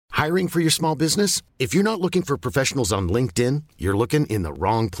Hiring for your small business? If you're not looking for professionals on LinkedIn, you're looking in the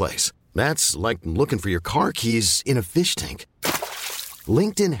wrong place. That's like looking for your car keys in a fish tank.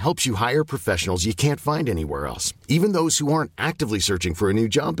 LinkedIn helps you hire professionals you can't find anywhere else, even those who aren't actively searching for a new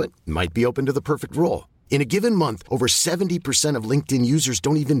job but might be open to the perfect role. In a given month, over 70% of LinkedIn users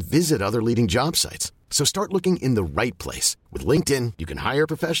don't even visit other leading job sites. So start looking in the right place. With LinkedIn, you can hire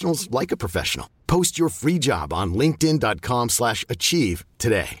professionals like a professional. Post your free job on linkedin.com/achieve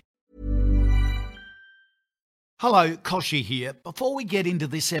today. Hello, Koshi here. Before we get into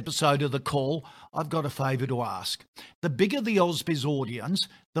this episode of The Call, I've got a favour to ask. The bigger the AusBiz audience,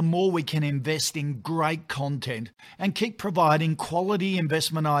 the more we can invest in great content and keep providing quality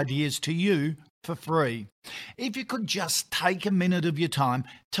investment ideas to you for free. If you could just take a minute of your time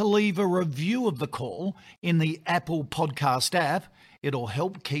to leave a review of The Call in the Apple Podcast app, it'll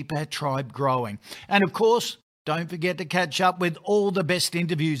help keep our tribe growing. And of course, don't forget to catch up with all the best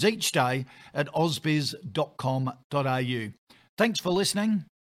interviews each day at ausbiz.com.au. Thanks for listening.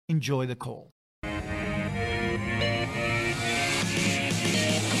 Enjoy the call.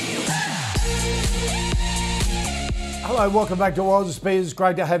 Hello, welcome back to AusBiz.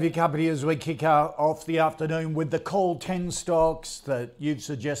 Great to have your company as we kick off the afternoon with the call 10 stocks that you've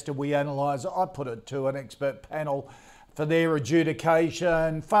suggested we analyse. I put it to an expert panel for their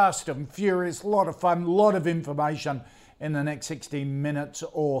adjudication. Fast and furious, a lot of fun, a lot of information in the next 60 minutes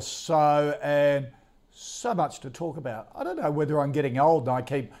or so, and so much to talk about. I don't know whether I'm getting old and I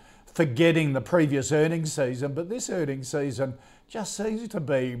keep forgetting the previous earnings season, but this earnings season just seems to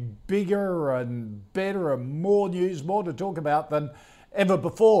be bigger and better and more news, more to talk about than ever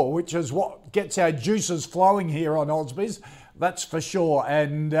before, which is what gets our juices flowing here on AusBiz, that's for sure.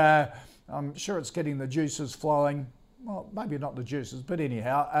 And I'm sure it's getting the juices flowing. Well, maybe not the juices, but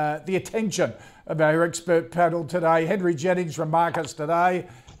anyhow, the attention of our expert panel today. Henry Jennings from Markets Today.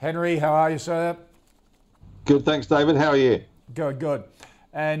 Henry, how are you, sir? Good, thanks, David. How are you? Good.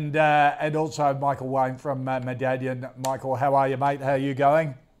 And also Michael Wayne from Medallion. Michael, how are you, mate? How are you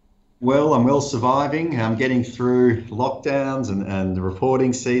going? Well, I'm well surviving. I'm getting through lockdowns and the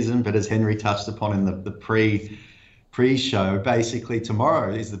reporting season, but as Henry touched upon in the pre-show, basically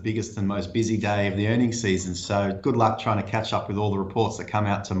tomorrow is the biggest and most busy day of the earnings season. So good luck trying to catch up with all the reports that come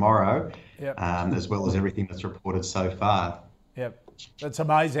out tomorrow, as well as everything that's reported so far. Yep, that's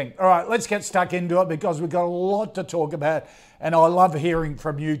amazing. All right, let's get stuck into it because we've got a lot to talk about, and I love hearing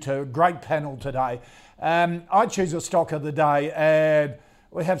from you two. Great panel today. I choose a stock of the day, and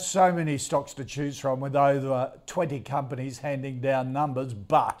we have so many stocks to choose from with over 20 companies handing down numbers,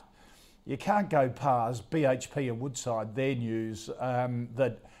 but you can't go past BHP and Woodside, their news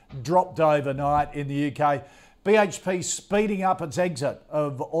that dropped overnight in the UK. BHP speeding up its exit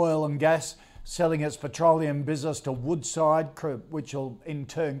of oil and gas, selling its petroleum business to Woodside, which will in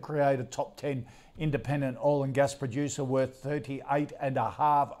turn create a top 10 independent oil and gas producer worth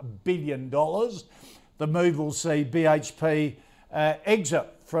 $38.5 billion. The move will see BHP exit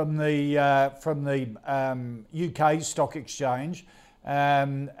from the UK stock exchange,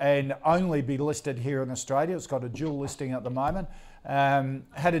 and only be listed here in Australia. It's got a dual listing at the moment.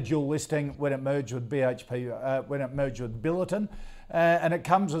 Had a dual listing when it merged with BHP, when it merged with Billiton, and it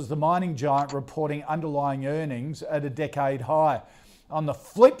comes as the mining giant reporting underlying earnings at a decade high. On the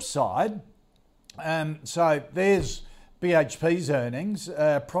flip side, so there's BHP's earnings,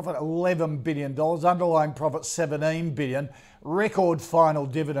 profit $11 billion, underlying profit $17 billion, record final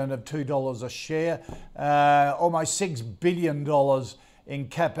dividend of $2 a share, almost $6 billion in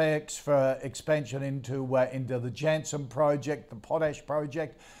capex for expansion into the Jansen project, the potash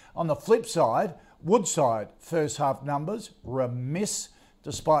project. On the flip side, Woodside first half numbers remiss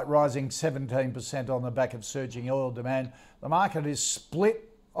despite rising 17% on the back of surging oil demand. The market is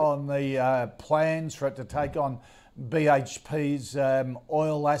split on the plans for it to take on BHP's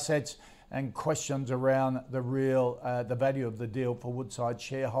oil assets and questions around the value of the deal for Woodside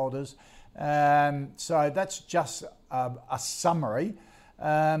shareholders. So that's just a summary.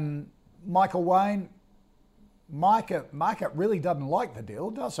 Michael Wayne, market really doesn't like the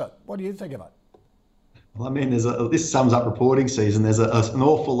deal, does it? What do you think of it? Well, I mean, this sums up reporting season. There's an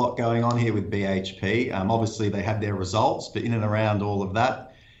awful lot going on here with BHP. Obviously, they had their results, but in and around all of that,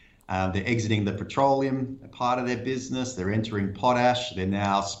 they're exiting the petroleum part of their business. They're entering potash. They're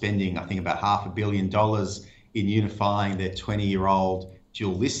now spending, I think, about $500 million in unifying their 20-year-old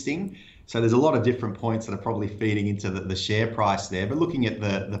dual listing. So there's a lot of different points that are probably feeding into the share price there. But looking at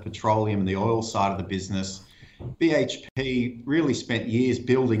the petroleum and the oil side of the business, BHP really spent years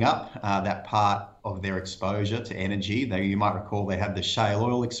building up that part of their exposure to energy. You might recall they had the shale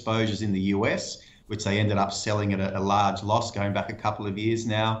oil exposures in the US, which they ended up selling at a large loss going back a couple of years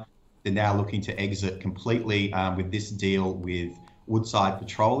now. they're now looking to exit completely with this deal with Woodside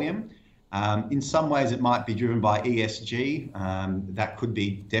Petroleum. In some ways, it might be driven by ESG. That could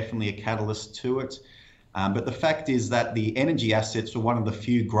be definitely a catalyst to it. But the fact is that the energy assets were one of the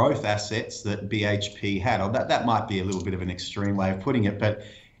few growth assets that BHP had. Or that might be a little bit of an extreme way of putting it, but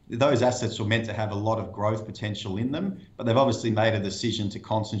those assets were meant to have a lot of growth potential in them. But they've obviously made a decision to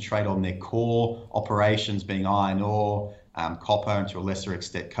concentrate on their core operations, being iron ore, copper, and to a lesser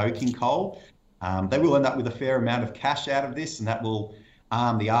extent coking coal. They will end up with a fair amount of cash out of this, and that will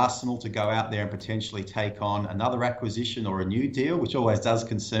arm the arsenal to go out there and potentially take on another acquisition or a new deal, which always does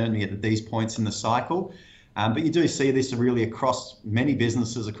concern me at these points in the cycle. But you do see this really across many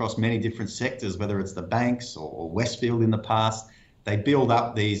businesses, across many different sectors, whether it's the banks or Westfield in the past. They build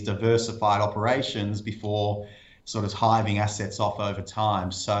up these diversified operations before sort of hiving assets off over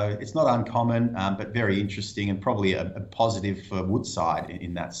time. So it's not uncommon, but very interesting and probably a positive for Woodside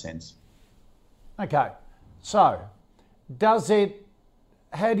in that sense. Okay, so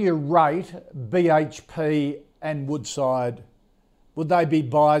how do you rate BHP and Woodside? Would they be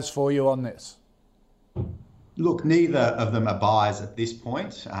buys for you on this? Look, neither of them are buys at this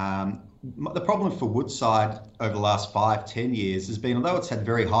point. The problem for Woodside over the last 5-10 years has been, although it's had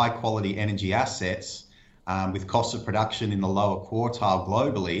very high quality energy assets with cost of production in the lower quartile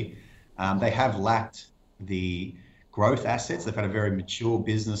globally, they have lacked the growth assets. They've had a very mature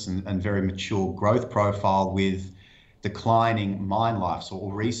business and very mature growth profile with declining mine lives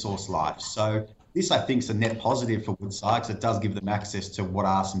or resource lives. So this, I think, is a net positive for Woodside because it does give them access to what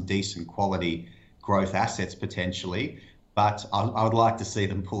are some decent quality growth assets potentially. But I would like to see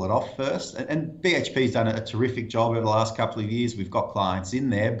them pull it off first. And BHP's done a terrific job over the last couple of years. We've got clients in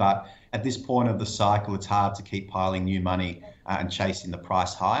there, but at this point of the cycle, it's hard to keep piling new money and chasing the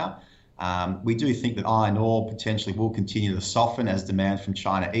price higher. We do think that iron ore potentially will continue to soften as demand from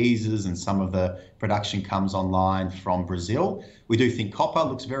China eases and some of the production comes online from Brazil. We do think copper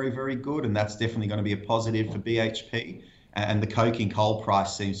looks very, very good, and that's definitely going to be a positive for BHP. And the coking coal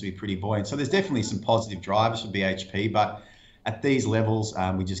price seems to be pretty buoyant. So there's definitely some positive drivers for BHP, but at these levels,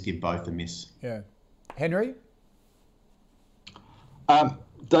 we just give both a miss. Yeah. Henry?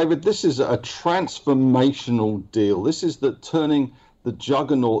 David, this is a transformational deal. This is turning the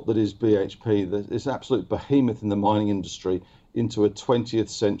juggernaut that is BHP, this absolute behemoth in the mining industry, into a 20th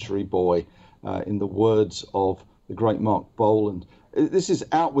century boy, in the words of the great Mark Boland. This is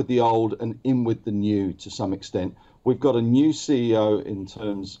out with the old and in with the new to some extent. We've got a new CEO in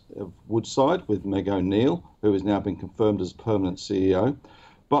terms of Woodside with Meg O'Neill, who has now been confirmed as permanent CEO.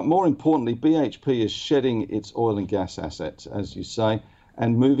 But more importantly, BHP is shedding its oil and gas assets, as you say,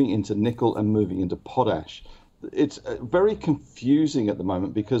 and moving into nickel and moving into potash. It's very confusing at the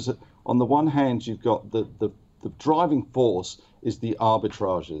moment because on the one hand, you've got the driving force is the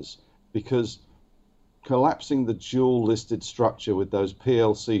arbitrages, because collapsing the dual listed structure with those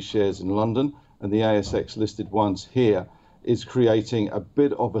PLC shares in London and the ASX listed ones here is creating a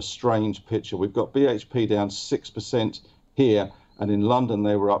bit of a strange picture. We've got BHP down 6% here, and in London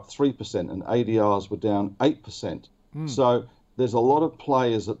they were up 3% and ADRs were down 8%. So there's a lot of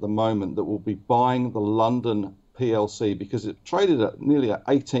players at the moment that will be buying the London PLC because it traded at nearly an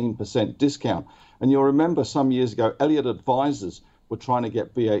 18% discount. And you'll remember some years ago, Elliott Advisors were trying to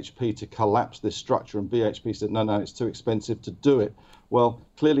get BHP to collapse this structure, and BHP said, no, it's too expensive to do it. Well,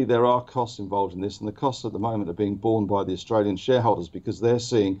 clearly there are costs involved in this, and the costs at the moment are being borne by the Australian shareholders because they're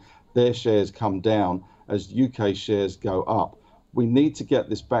seeing their shares come down as UK shares go up. We need to get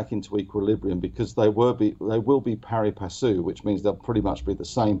this back into equilibrium because they will be pari passu, which means they'll pretty much be the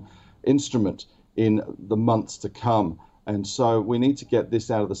same instrument in the months to come. And so we need to get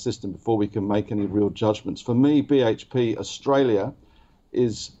this out of the system before we can make any real judgments. For me, BHP Australia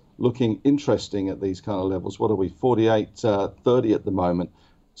is looking interesting at these kind of levels. What are we, 48.30 at the moment?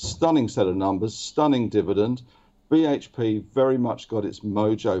 Stunning set of numbers, stunning dividend. BHP very much got its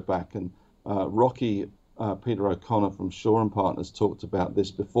mojo back, and Peter O'Connor from Shaw and Partners talked about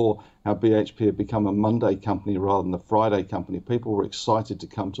this before, how BHP had become a Monday company rather than a Friday company. People were excited to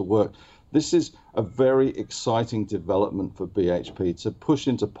come to work. This is a very exciting development for BHP to push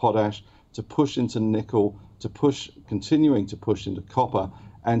into potash, to push into nickel, continuing to push into copper,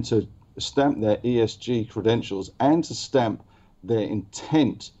 and to stamp their ESG credentials and to stamp their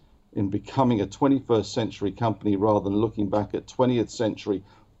intent in becoming a 21st century company rather than looking back at 20th century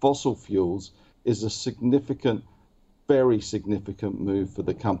fossil fuels is a significant, very significant move for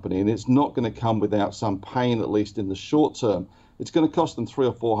the company. And it's not going to come without some pain, at least in the short term. It's going to cost them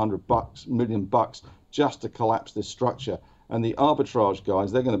 $300 or $400 million just to collapse this structure. And the arbitrage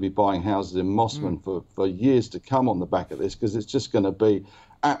guys, they're going to be buying houses in Mossman for years to come on the back of this, because it's just going to be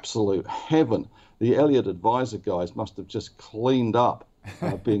absolute heaven. The Elliott Advisor guys must have just cleaned up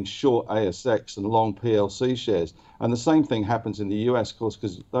being short ASX and long PLC shares. And the same thing happens in the US, of course,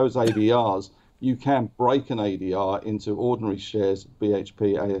 because those ADRs, you can break an ADR into ordinary shares,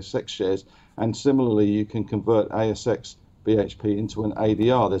 BHP, ASX shares, and similarly, you can convert ASX, BHP into an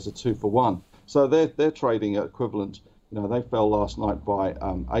ADR. There's a 2-for-1. So they're trading at equivalent. They fell last night by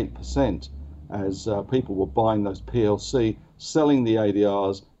 8% as people were buying those PLC, selling the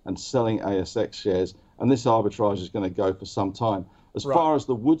ADRs and selling ASX shares. And this arbitrage is going to go for some time. As far as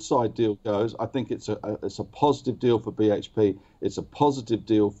the Woodside deal goes, I think it's a positive deal for BHP. It's a positive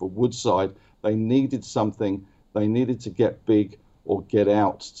deal for Woodside. They needed something. They needed to get big or get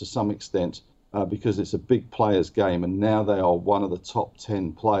out to some extent because it's a big players game, and now they are one of the top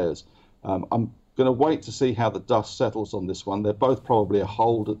 10 players. I'm going to wait to see how the dust settles on this one. They're both probably a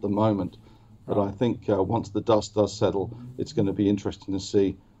hold at the moment, but I think once the dust does settle, it's going to be interesting to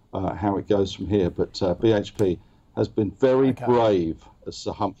see how it goes from here. But BHP has been very brave, as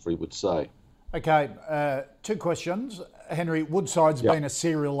Sir Humphrey would say. Okay, 2 questions. Henry, Woodside's been a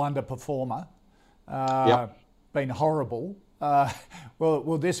serial underperformer, been horrible.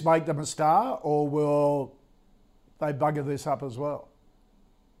 Will this make them a star, or will they bugger this up as well?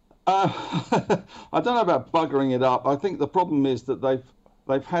 I don't know about buggering it up. I think the problem is that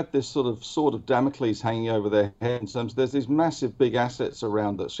they've had this sort of sword of Damocles hanging over their head in terms. There's these massive big assets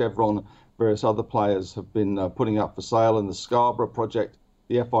around that Chevron, various other players have been putting up for sale, and the Scarborough project,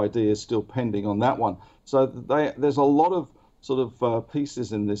 the FID is still pending on that one. So there's a lot of sort of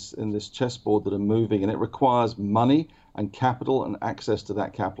pieces in this chessboard that are moving, and it requires money and capital and access to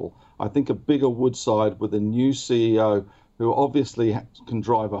that capital. I think a bigger Woodside with a new CEO who obviously can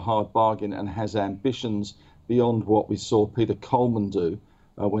drive a hard bargain and has ambitions beyond what we saw Peter Coleman do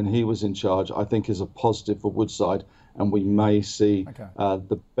when he was in charge, I think is a positive for Woodside, and we may see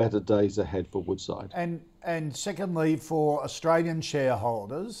the better days ahead for Woodside. And secondly, for Australian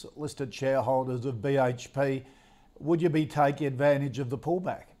shareholders, listed shareholders of BHP, would you be taking advantage of the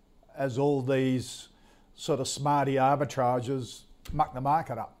pullback as all these sort of smarty arbitrages muck the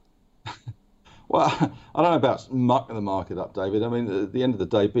market up? Well, I don't know about muck the market up, David. I mean, at the end of the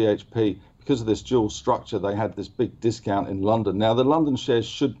day, BHP, because of this dual structure, they had this big discount in London. Now, the London shares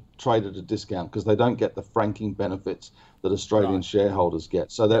should trade at a discount because they don't get the franking benefits that Australian shareholders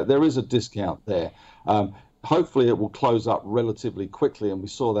get. So there is a discount there. Hopefully, it will close up relatively quickly. And we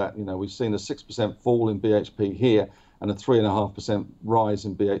saw that, we've seen a 6% fall in BHP here and a 3.5% rise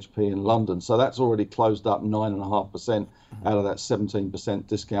in BHP in London. So that's already closed up 9.5% out of that 17%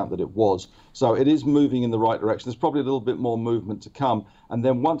 discount that it was. So it is moving in the right direction. There's probably a little bit more movement to come. And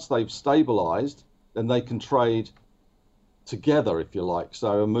then once they've stabilized, then they can trade together, if you like.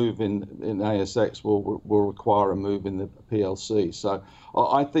 So a move in ASX will require a move in the PLC. So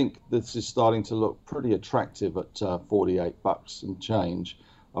I think this is starting to look pretty attractive at $48 and change,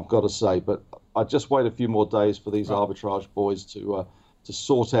 I've got to say. But I'd just wait a few more days for these arbitrage boys to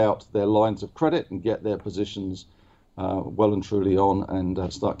sort out their lines of credit and get their positions well and truly on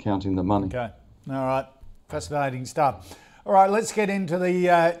and start counting the money. Okay. All right. Fascinating stuff. All right, let's get into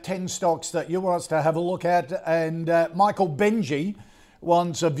the 10 stocks that you want us to have a look at. And Michael Benji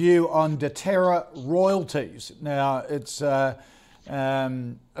wants a view on Deterra Royalties. Now, it's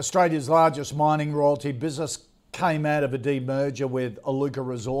Australia's largest mining royalty business, came out of a demerger with Iluka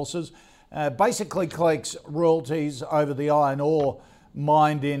Resources. Basically collects royalties over the iron ore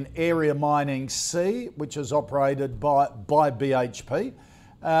mined in Area Mining C, which is operated by BHP.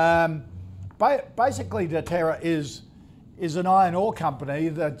 Basically, Deterra is an iron ore company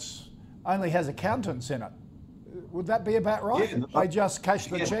that only has accountants in it. Would that be about right? Yeah, they just cash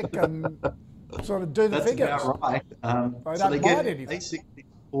the check and sort of do the figures. That's about right. So they get basically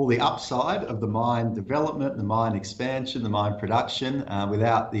all the upside of the mine development, the mine expansion, the mine production,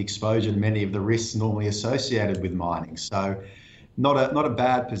 without the exposure to many of the risks normally associated with mining. So not a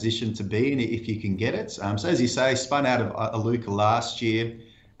bad position to be in if you can get it. So as you say, spun out of Iluka last year.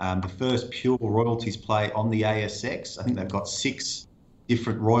 The first pure royalties play on the ASX. I think they've got 6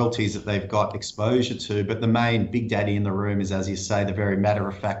 different royalties that they've got exposure to, but the main big daddy in the room is, as you say, the very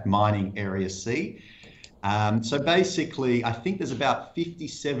matter-of-fact mining Area C. So basically, I think there's about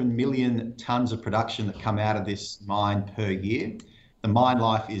 57 million tonnes of production that come out of this mine per year. The mine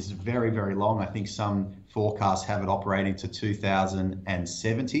life is very, very long. I think some forecasts have it operating to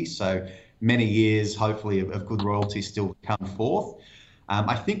 2070. So many years, hopefully, of good royalties still come forth.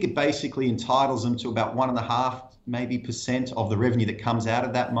 I think it basically entitles them to about 1.5% maybe of the revenue that comes out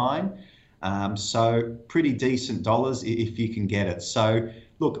of that mine. So pretty decent dollars if you can get it. So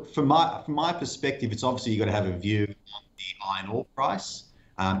look, from my perspective, it's obviously you've got to have a view on the iron ore price.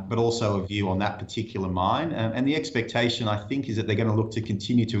 but also a view on that particular mine. And the expectation, I think, is that they're going to look to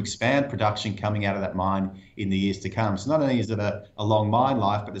continue to expand production coming out of that mine in the years to come. So not only is it a long mine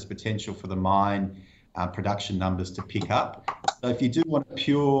life, but there's potential for the mine production numbers to pick up. So if you do want a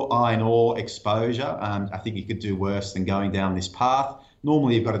pure iron ore exposure, I think you could do worse than going down this path.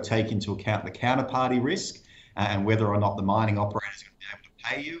 Normally, you've got to take into account the counterparty risk and whether or not the mining operator is going to be able to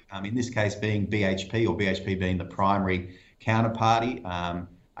pay you. In this case, being BHP, or BHP being the primary counterparty,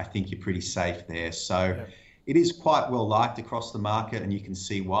 I think you're pretty safe there. So it is quite well liked across the market, and you can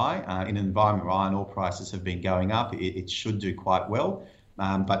see why. In an environment where iron ore prices have been going up, it should do quite well.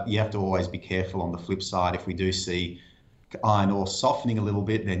 But you have to always be careful on the flip side. If we do see iron ore softening a little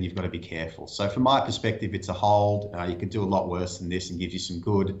bit, then you've got to be careful. So from my perspective, it's a hold. You could do a lot worse than this and gives you some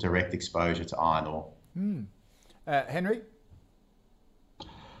good direct exposure to iron ore. Henry?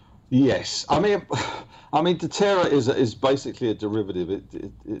 Yes, I mean, Deterra is basically a derivative.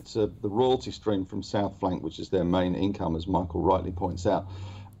 It's the royalty stream from South Flank, which is their main income, as Michael rightly points out.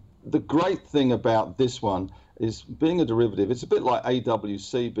 The great thing about this one is being a derivative. It's a bit like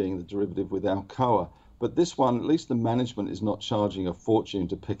AWC being the derivative with Alcoa, but this one, at least the management is not charging a fortune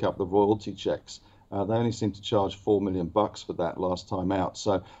to pick up the royalty checks. They only seem to charge $4 million for that last time out,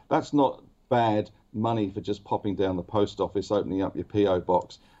 so that's not bad money for just popping down the post office, opening up your PO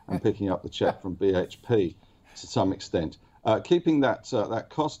box, and picking up the check from BHP to some extent. Keeping that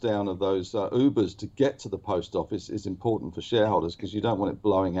cost down of those Ubers to get to the post office is important for shareholders, because you don't want it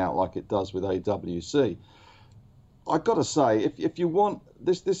blowing out like it does with AWC. I've got to say, if you want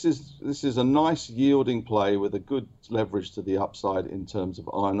this is a nice yielding play with a good leverage to the upside in terms of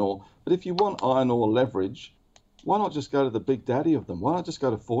iron ore. But if you want iron ore leverage, why not just go to the big daddy of them? Why not just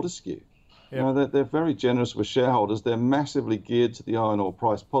go to Fortescue? You know, they're very generous with shareholders. They're massively geared to the iron ore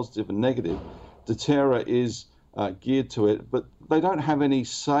price, positive and negative. Deterra is geared to it, but they don't have any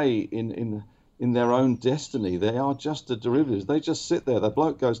say in their own destiny. They are just the derivatives. They just sit there. The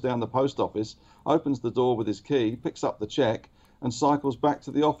bloke goes down the post office, opens the door with his key, picks up the check, and cycles back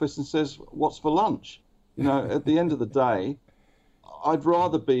to the office and says, "What's for lunch?" You know, at the end of the day, I'd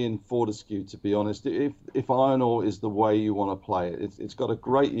rather be in Fortescue, to be honest, if iron ore is the way you want to play it. It's got a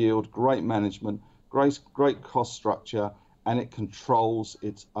great yield, great management, great cost structure, and it controls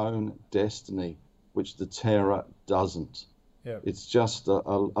its own destiny, which Deterra doesn't. Yep. It's just a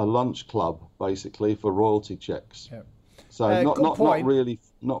lunch club, basically, for royalty checks. Yep. So not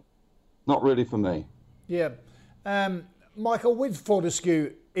really for me. Yeah. Michael, with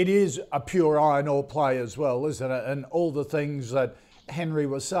Fortescue, it is a pure iron ore play as well, isn't it? And all the things that Henry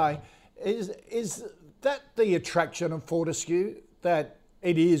was saying. Is that the attraction of Fortescue, that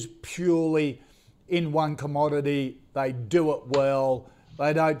it is purely in one commodity, they do it well,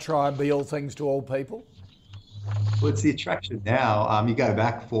 they don't try and be all things to all people? Well, it's the attraction now. You go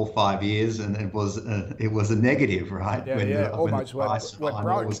back 4 or 5 years, and it was a negative, right? When the price of iron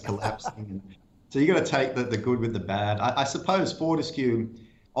ore was collapsing. So you got to take the good with the bad. I suppose Fortescue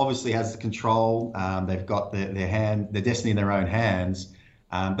obviously has the control. They've got their destiny in their own hands.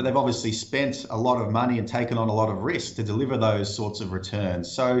 But they've obviously spent a lot of money and taken on a lot of risk to deliver those sorts of returns.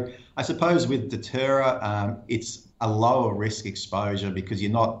 So I suppose with Deterra, it's a lower risk exposure because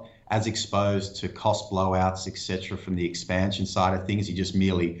you're not as exposed to cost blowouts, etc., from the expansion side of things. You just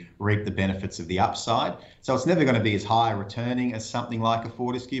merely reap the benefits of the upside. So it's never going to be as high returning as something like a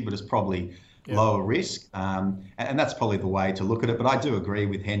Fortescue, but it's probably lower risk. And that's probably the way to look at it. But I do agree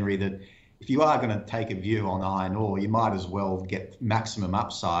with Henry that if you are going to take a view on iron ore, you might as well get maximum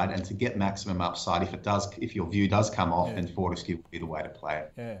upside. And to get maximum upside, if your view does come off, then Fortescue would be the way to play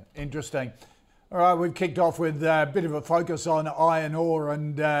it. Yeah, interesting. All right, we've kicked off with a bit of a focus on iron ore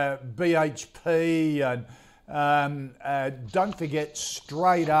and BHP. And don't forget,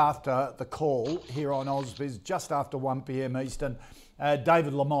 straight after the call here on AusBiz, just after 1 p.m. Eastern,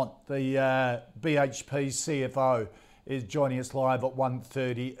 David Lamont, the BHP CFO, is joining us live at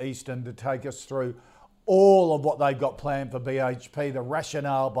 1:30 Eastern to take us through all of what they've got planned for BHP, the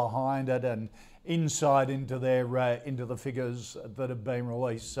rationale behind it, and insight into into the figures that have been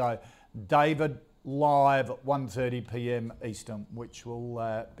released. So, David, live at 1:30 p.m. Eastern, which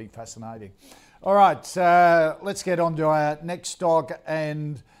will be fascinating. All right, let's get on to our next stock.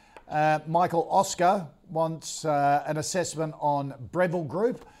 And Michael Oscar wants an assessment on Breville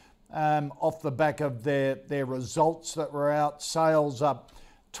Group off the back of their results that were out. Sales up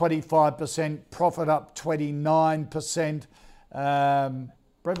 25%, profit up 29%.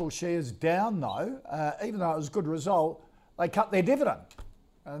 Breville shares down though, even though it was a good result, they cut their dividend.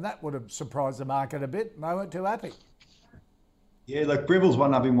 And that would have surprised the market a bit. They weren't too happy. Yeah, look, Breville's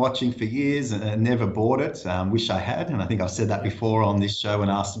one I've been watching for years and never bought it. Wish I had, and I think I've said that before on this show when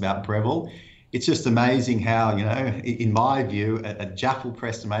asked about Breville. It's just amazing how, in my view, a jaffle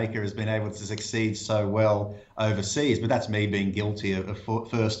press maker has been able to succeed so well overseas. But that's me being guilty of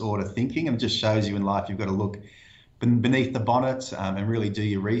first order thinking, and it just shows you in life you've got to look beneath the bonnet and really do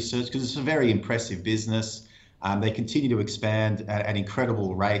your research, because it's a very impressive business. They continue to expand at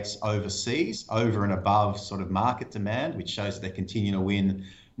incredible rates overseas, over and above sort of market demand, which shows that they continue to win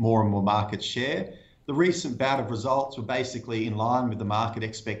more and more market share. The recent bout of results were basically in line with the market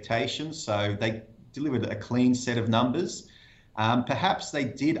expectations, so they delivered a clean set of numbers. Perhaps they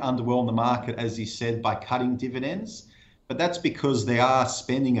did underwhelm the market, as you said, by cutting dividends, but that's because they are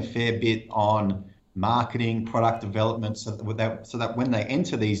spending a fair bit on marketing, product development, so that when they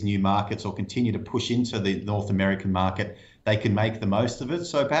enter these new markets or continue to push into the North American market, they can make the most of it.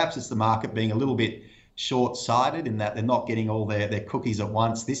 So perhaps it's the market being a little bit short-sighted in that they're not getting all their cookies at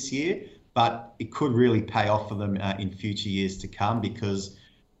once this year, but it could really pay off for them in future years to come, because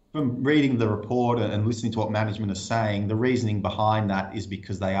from reading the report and listening to what management is saying, the reasoning behind that is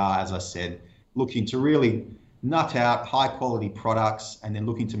because they are, as I said, looking to really nut out high quality products, and then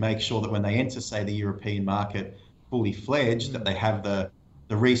looking to make sure that when they enter, say, the European market fully fledged, that they have the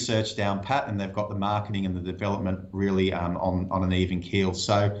research down pat and they've got the marketing and the development really on an even keel.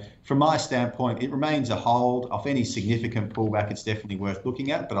 So from my standpoint, it remains a hold. Of any significant pullback, it's definitely worth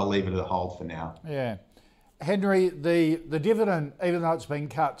looking at, but I'll leave it at a hold for now. Yeah. Henry, the dividend, even though it's been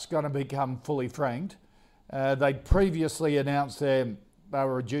cut, is going to become fully franked. They previously announced they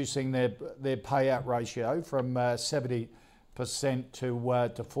were reducing their payout ratio from 70% to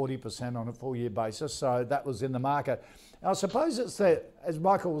 40% on a full year basis. So that was in the market. I suppose it's that, as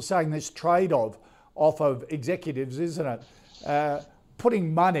Michael was saying, this trade-off of executives, isn't it?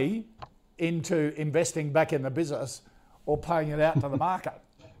 Putting money into investing back in the business or paying it out to the market.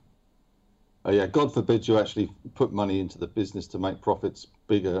 Oh yeah, God forbid you actually put money into the business to make profits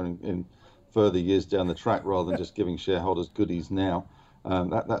bigger in further years down the track, rather than just giving shareholders goodies now.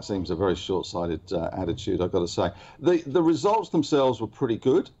 That seems a very short-sighted attitude, I've got to say. The results themselves were pretty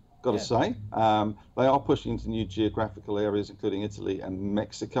good, got to say. They are pushing into new geographical areas, including Italy and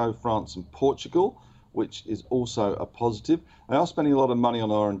Mexico, France and Portugal, which is also a positive. They are spending a lot of money on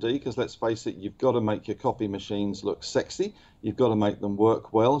R&D, because let's face it, you've got to make your coffee machines look sexy. You've got to make them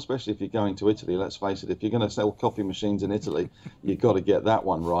work well, especially if you're going to Italy. Let's face it, if you're going to sell coffee machines in Italy, you've got to get that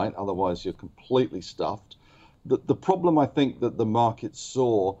one right. Otherwise, you're completely stuffed. The problem I think that the market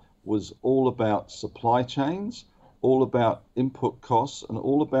saw was all about supply chains, all about input costs, and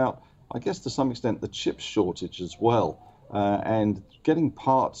all about, I guess to some extent, the chip shortage as well, and getting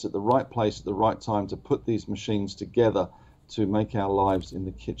parts at the right place at the right time to put these machines together to make our lives in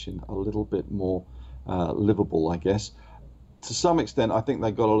the kitchen a little bit more livable, I guess. To some extent, I think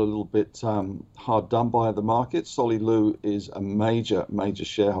they got a little bit hard done by the market. Solly Lew is a major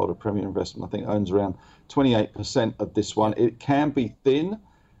shareholder, Premier Investment. I think owns around 28% of this one. It can be thin,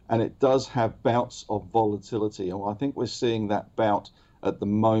 and it does have bouts of volatility. And I think we're seeing that bout at the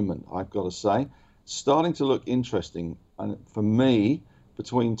moment, I've got to say. Starting to look interesting. And for me,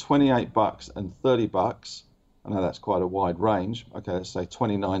 between $28 and $30, I know that's quite a wide range. Okay, let's say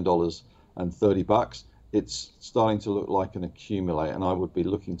 $29 and $30. It's starting to look like an accumulate, and I would be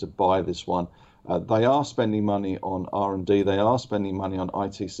looking to buy this one. They are spending money on R&D. They are spending money on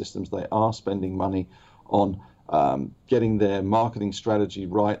IT systems. They are spending money on getting their marketing strategy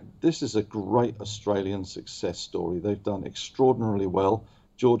right. This is a great Australian success story. They've done extraordinarily well.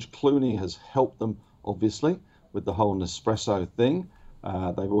 George Clooney has helped them, obviously, with the whole Nespresso thing.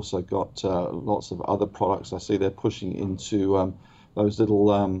 They've also got lots of other products. I see they're pushing into those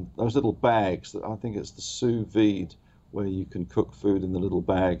little bags that I think it's the sous vide, where you can cook food in the little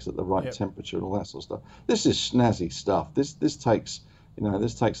bags at the right temperature and all that sort of stuff. This is snazzy stuff. This takes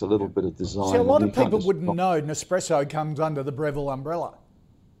a little bit of design. See, a lot of people wouldn't know Nespresso comes under the Breville umbrella.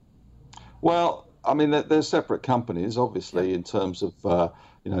 Well, I mean, they're separate companies, obviously, in terms of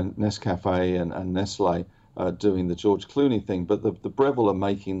Nescafe and Nestle doing the George Clooney thing, but the Breville are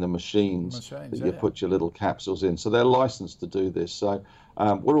making the machines that you put your little capsules in. So they're licensed to do this. So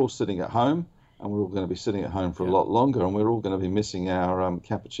we're all sitting at home, and we're all going to be sitting at home for a lot longer, and we're all going to be missing our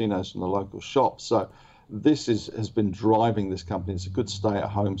cappuccinos from the local shop. So this has been driving this company. It's a good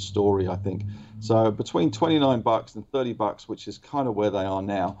stay-at-home story, I think. So between $29 and $30, which is kind of where they are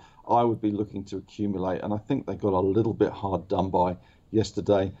now, I would be looking to accumulate, and I think they got a little bit hard done by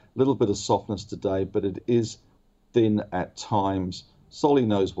yesterday, a little bit of softness today, but it is thin at times. Solly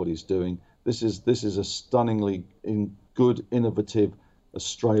knows what he's doing. This is a stunningly good, innovative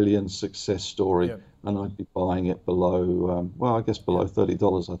Australian success story and I'd be buying it below, well, I guess below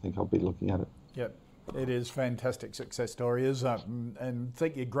 $30. I think I'll be looking at it. Yep. It is a fantastic success story, isn't it? And I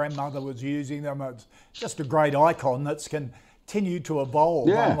think your grandmother was using them. It's just a great icon that's continued to evolve,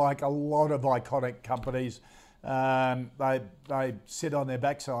 unlike a lot of iconic companies. They sit on their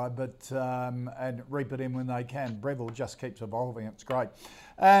backside, but and reap it in when they can. Breville just keeps evolving. It's great.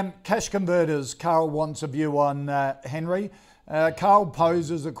 Cash converters. Carl wants a view on Henry. Carl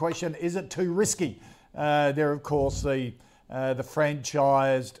poses a question: is it too risky? There, of course, the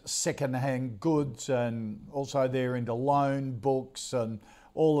franchised second-hand goods, and also they're into loan books and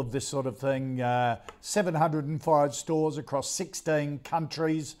all of this sort of thing. 705 stores across 16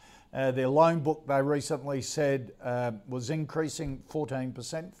 countries. Their loan book, they recently said, was increasing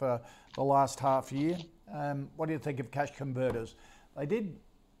 14% for the last half year. What do you think of cash converters? They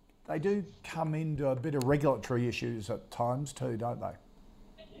do come into a bit of regulatory issues at times too, don't they?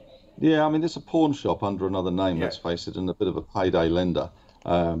 Yeah, I mean, it's a pawn shop under another name, let's face it, and a bit of a payday lender.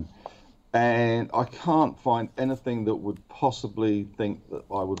 And I can't find anything that would possibly think that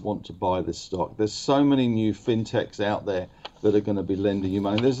I would want to buy this stock. There's so many new fintechs out there that are going to be lending you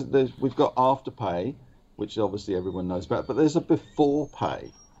money. We've got Afterpay, which obviously everyone knows about, but there's a before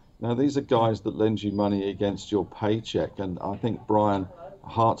pay. Now, these are guys that lend you money against your paycheck, and I think Brian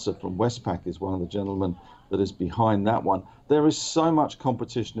Hartzer from Westpac is one of the gentlemen that is behind that one. There is so much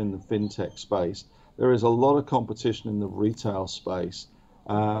competition in the fintech space. There is a lot of competition in the retail space.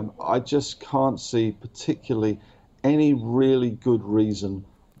 I just can't see particularly any really good reason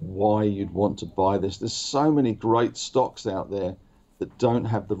why you'd want to buy this. There's so many great stocks out there that don't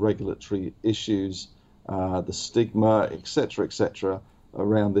have the regulatory issues, the stigma, etc.,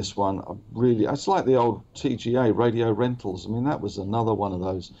 around this one. It's like the old TGA, Radio Rentals. I mean, that was another one of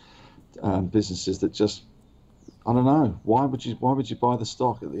those businesses that just, I don't know, why would you buy the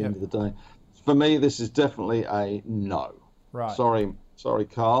stock at the end of the day? For me, this is definitely a no. Right. Sorry,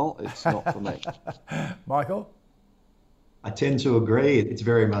 Carl, it's not for me. Michael? I tend to agree. It's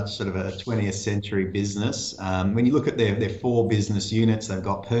very much sort of a 20th century business. When you look at their four business units, they've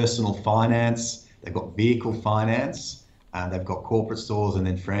got personal finance, they've got vehicle finance, they've got corporate stores, and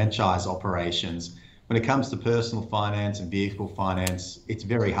then franchise operations. When it comes to personal finance and vehicle finance, it's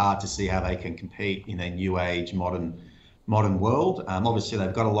very hard to see how they can compete in a new age modern world. Obviously,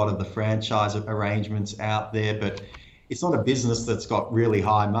 they've got a lot of the franchise arrangements out there, but it's not a business that's got really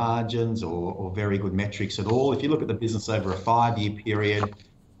high margins or very good metrics at all. If you look at the business over a 5-year period,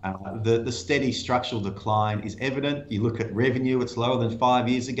 the steady structural decline is evident. You look at revenue, it's lower than 5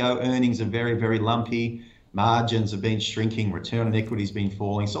 years ago. Earnings are very, very lumpy. Margins have been shrinking. Return on equity has been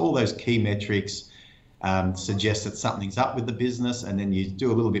falling. So all those key metrics suggest that something's up with the business. And then you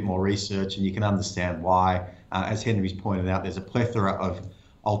do a little bit more research and you can understand why. As Henry's pointed out, there's a plethora of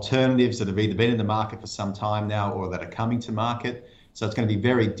alternatives that have either been in the market for some time now or that are coming to market. So it's going to be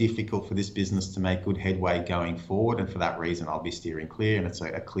very difficult for this business to make good headway going forward. And for that reason, I'll be steering clear, and it's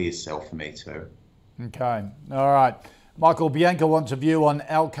a clear sell for me too. Okay. All right. Michael, Bianca wants a view on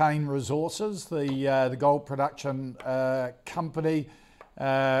Alkane Resources, the gold production company,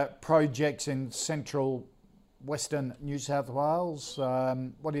 projects in central western New South Wales.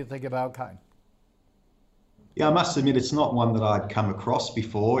 What do you think of Alkane? Yeah, I must admit it's not one that I'd come across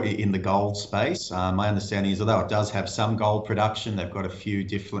before in the gold space. My understanding is, although it does have some gold production, they've got a few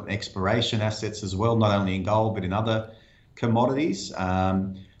different exploration assets as well, not only in gold, but in other commodities.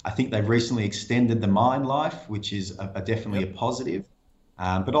 I think they've recently extended the mine life, which is definitely a positive.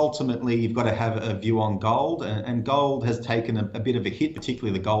 But ultimately, you've got to have a view on gold, and gold has taken a bit of a hit,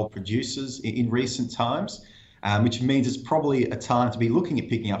 particularly the gold producers in recent times. Which means it's probably a time to be looking at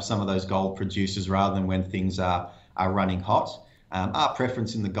picking up some of those gold producers rather than when things are running hot. Our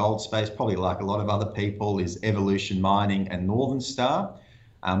preference in the gold space, probably like a lot of other people, is Evolution Mining and Northern Star.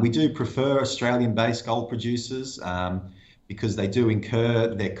 We do prefer Australian-based gold producers because they do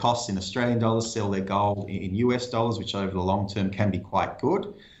incur their costs in Australian dollars, sell their gold in US dollars, which over the long term can be quite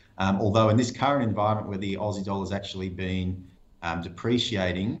good. Although in this current environment where the Aussie dollar has actually been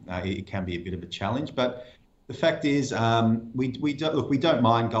depreciating, it can be a bit of a challenge. But the fact is, we don't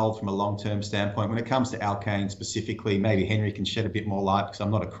mind gold from a long-term standpoint. When it comes to Alkane specifically, maybe Henry can shed a bit more light because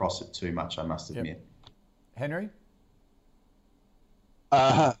I'm not across it too much, I must admit. Henry?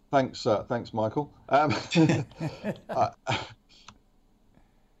 Thanks, Michael.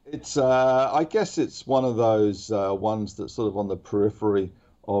 It's I guess it's one of those ones that's sort of on the periphery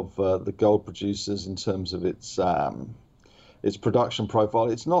of the gold producers in terms of its production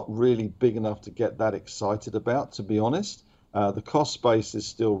profile. It's not really big enough to get that excited about, to be honest. The cost base is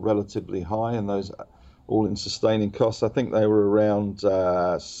still relatively high in those all-in sustaining costs. I think they were around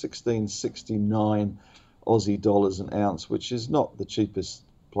 1669 Aussie dollars an ounce, which is not the cheapest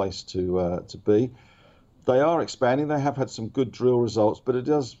place to be. They are expanding. They have had some good drill results, but it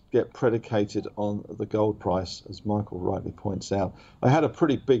does get predicated on the gold price, as Michael rightly points out. They had a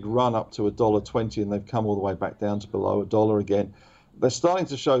pretty big run up to $1.20, and they've come all the way back down to below $1 again. They're starting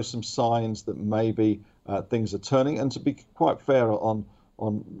to show some signs that maybe things are turning. And to be quite fair on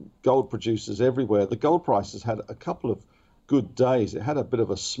gold producers everywhere, the gold price has had a couple of good days. It had a bit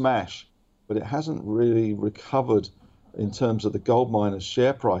of a smash, but it hasn't really recovered in terms of the gold miners'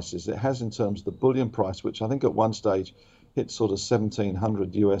 share prices. It has in terms of the bullion price, which I think at one stage hit sort of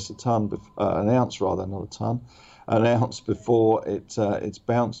 1,700 US a ton, an ounce rather, not a ton, an ounce before it's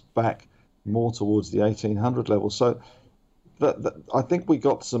bounced back more towards the 1,800 level. So I think we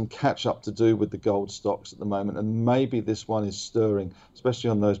got some catch up to do with the gold stocks at the moment, and maybe this one is stirring, especially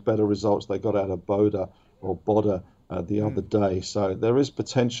on those better results they got out of Boda the other day. So there is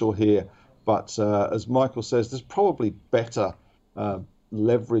potential here. But as Michael says, there's probably better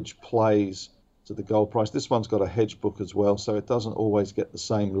leverage plays to the gold price. This one's got a hedge book as well, so it doesn't always get the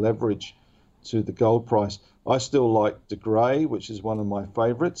same leverage to the gold price. I still like De Grey, which is one of my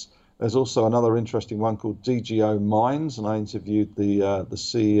favorites. There's also another interesting one called DGO Mines, and I interviewed the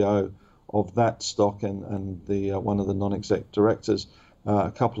CEO of that stock and the one of the non-exec directors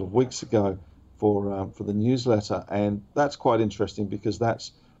a couple of weeks ago for the newsletter, and that's quite interesting because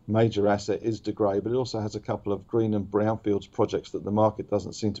that's major asset is De Grey, but it also has a couple of green and brownfields projects that the market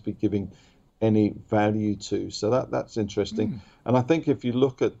doesn't seem to be giving any value to. So that's interesting. And I think if you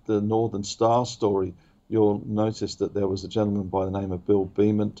look at the Northern Star story, you'll notice that there was a gentleman by the name of Bill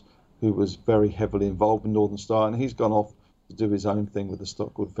Beament who was very heavily involved in Northern Star, and he's gone off to do his own thing with a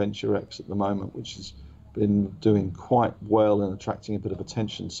stock called VentureX at the moment, which has been doing quite well and attracting a bit of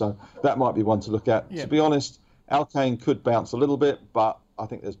attention. So that might be one to look at. To be honest, Alkane could bounce a little bit, but I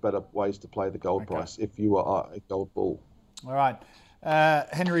think there's better ways to play the gold price if you are a gold bull. All right.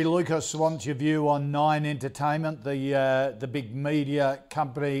 Henry Lucas wants your view on Nine Entertainment, the big media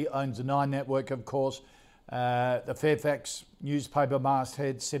company, owns the Nine Network, of course, the Fairfax newspaper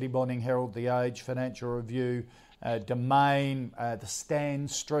masthead, City Morning Herald, The Age, Financial Review, Domain, the Stan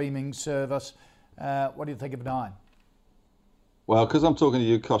streaming service. What do you think of Nine? Well, because I'm talking to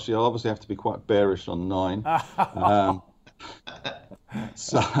you, Koshi, I'll obviously have to be quite bearish on Nine.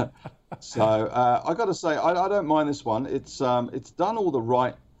 So I got to say, I don't mind this one. It's done all the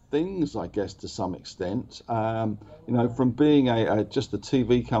right things, I guess, to some extent. From being just a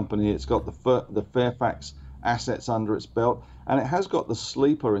TV company, it's got the Fairfax assets under its belt, and it has got the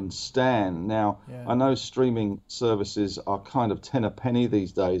sleeper in Stan. Now, I know streaming services are kind of 10 a penny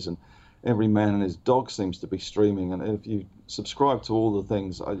these days, and every man and his dog seems to be streaming. And if you subscribe to all the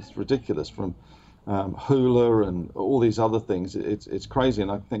things, it's ridiculous, from Hulu and all these other things. It's crazy.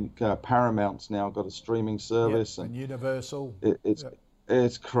 And I think Paramount's now got a streaming service. And Universal.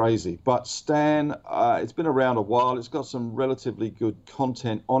 It's crazy. But Stan, it's been around a while. It's got some relatively good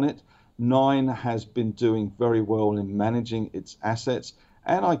content on it. Nine has been doing very well in managing its assets,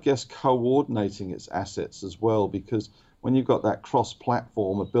 and I guess coordinating its assets as well, because when you've got that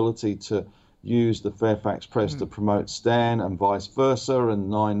cross-platform ability to use the Fairfax Press to promote Stan and vice versa, and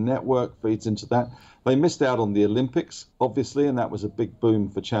Nine Network feeds into that. They missed out on the Olympics, obviously, and that was a big boom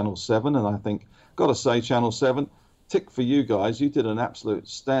for Channel 7. And I think, got to say, Channel 7, tick for you guys. You did an absolute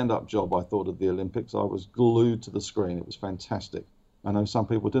stand-up job, I thought, of the Olympics. I was glued to the screen. It was fantastic. I know some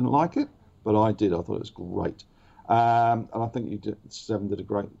people didn't like it, but I did. I thought it was great. And I think Seven did a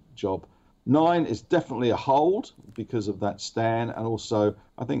great job. Nine is definitely a hold because of that Stan, and also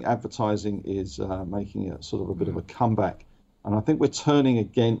I think advertising is making a sort of a bit of a comeback. And I think we're turning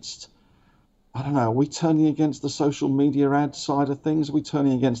against, are we turning against the social media ad side of things? Are we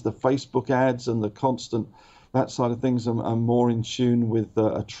turning against the Facebook ads and the constant, that side of things, and more in tune with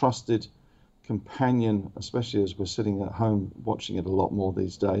a trusted companion, especially as we're sitting at home watching it a lot more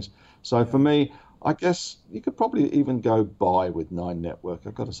these days. So for me, I guess you could probably even go buy with Nine Network,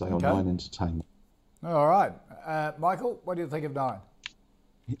 I've got to say, on Nine Entertainment. All right. Michael, what do you think of Nine?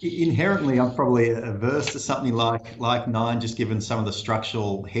 Inherently, I'm probably averse to something like Nine, just given some of the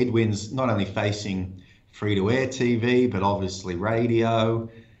structural headwinds, not only facing free-to-air TV, but obviously radio,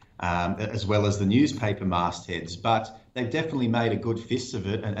 as well as the newspaper mastheads. But they've definitely made a good fist of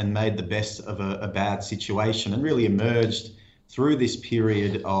it and made the best of a bad situation, and really emerged through this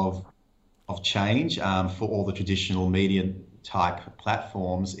period of change for all the traditional media type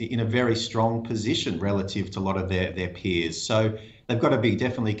platforms in a very strong position relative to a lot of their peers. So they've got to be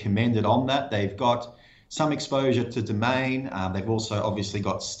definitely commended on that. They've got some exposure to Domain. They've also obviously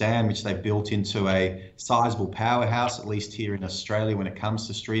got Stan, which they've built into a sizable powerhouse, at least here in Australia when it comes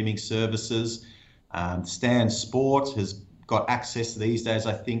to streaming services. Stan Sport has got access these days,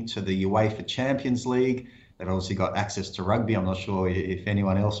 I think, to the UEFA Champions League. They've obviously got access to rugby. I'm not sure if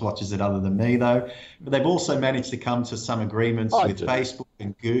anyone else watches it other than me, though. But they've also managed to come to some agreements with Facebook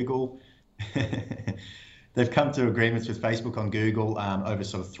and Google. They've come to agreements with Facebook on Google over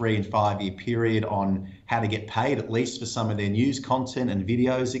sort of 3 and 5 year period on how to get paid, at least for some of their news content and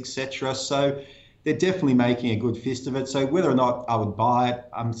videos, etc. So they're definitely making a good fist of it. So whether or not I would buy it,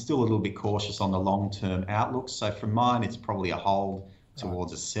 I'm still a little bit cautious on the long-term outlook. So for mine, it's probably a hold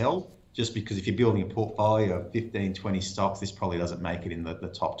towards a sell, just because if you're building a portfolio of 15, 20 stocks, this probably doesn't make it in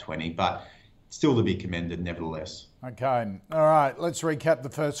the top 20, but still to be commended nevertheless. Okay. All right. Let's recap the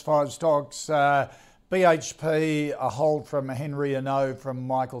first 5 stocks. BHP, a hold from Henry, a no from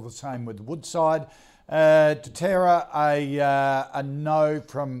Michael, the same with Woodside. Deterra, a no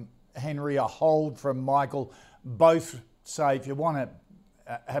from Henry, a hold from Michael. Both say if you want to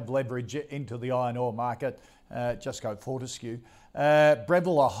have leverage into the iron ore market, just go Fortescue.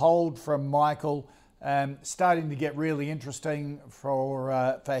 Breville, a hold from Michael. Starting to get really interesting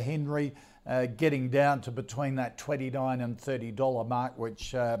for Henry, getting down to between that $29 and $30 mark,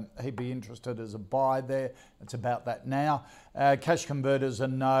 which he'd be interested as a buy there. It's about that now. Cash Converters, a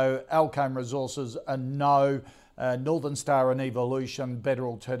no. Alcone Resources, a no. Northern Star and Evolution, better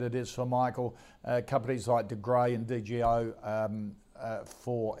alternatives for Michael. Companies like De Grey and DGO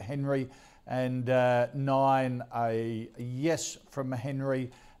for Henry. And 9, a yes from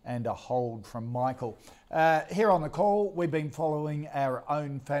Henry and a hold from Michael. Here on the call, we've been following our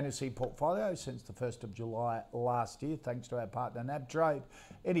own fantasy portfolio since the 1st of July last year, thanks to our partner NabTrade.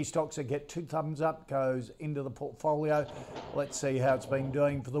 Any stocks that get 2 thumbs up goes into the portfolio. Let's see how it's been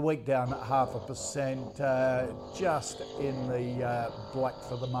doing for the week, down 0.5%, just in the black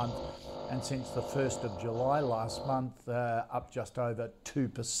for the month. And since the 1st of July last month, up just over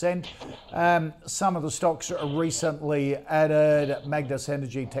 2%. Some of the stocks are recently added: Magnus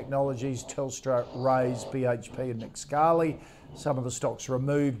Energy Technologies, Telstra, Raise, BHP and Nexcali. Some of the stocks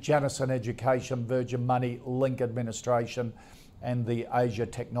removed: Janison Education, Virgin Money, Link Administration and the Asia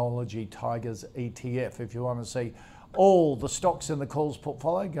Technology Tigers ETF. If you want to see all the stocks in the calls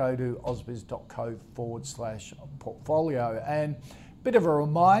portfolio, go to ausbiz.co/portfolio. And bit of a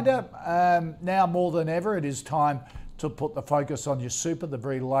reminder, now more than ever, it is time to put the focus on your super, the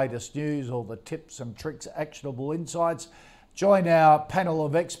very latest news, all the tips and tricks, actionable insights. Join our panel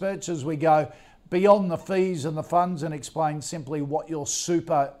of experts as we go beyond the fees and the funds and explain simply what your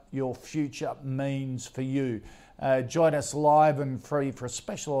super, your future means for you. Join us live and free for a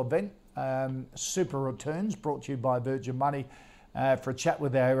special event, Super Returns, brought to you by Virgin Money. For a chat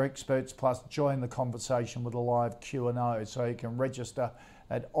with our experts, plus join the conversation with a live Q&A. So you can register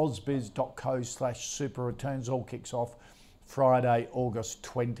at ausbiz.co/super returns. All kicks off Friday, August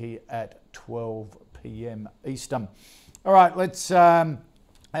 20 at 12 p.m. Eastern. All right, let's, our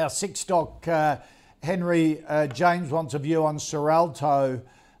 6 stock, Henry, James wants a view on Seralto.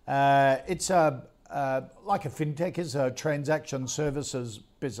 It's like a fintech, is a transaction services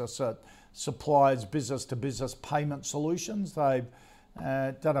business that supplies business-to-business payment solutions. They've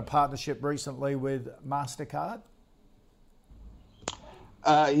done a partnership recently with MasterCard.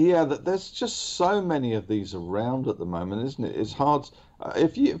 Yeah, there's just so many of these around at the moment, isn't it? It's hard.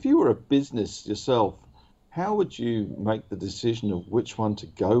 If you were a business yourself, how would you make the decision of which one to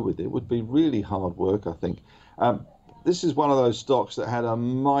go with? It would be really hard work, I think. This is one of those stocks that had a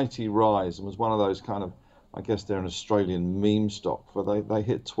mighty rise and was one of those kind of, I guess they're an Australian meme stock, for they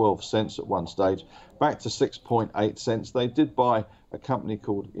hit 12 cents at one stage, back to 6.8 cents. They did buy a company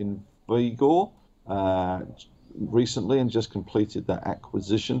called Invigor recently and just completed that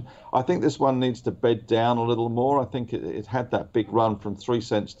acquisition. I think this one needs to bed down a little more. I think it had that big run from 3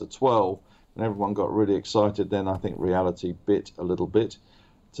 cents to 12 and everyone got really excited. Then I think reality bit a little bit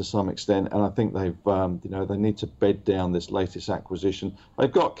to some extent, and I think they've, they need to bed down this latest acquisition.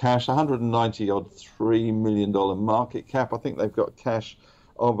 They've got cash, $193 million market cap. I think they've got cash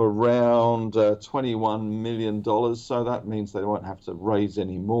of around $21 million, so that means they won't have to raise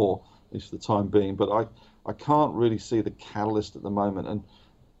any more, at least for the time being. But I can't really see the catalyst at the moment, and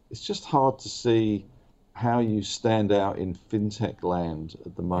it's just hard to see how you stand out in fintech land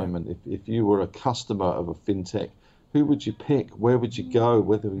at the moment. If you were a customer of a fintech, who would you pick? Where would you go?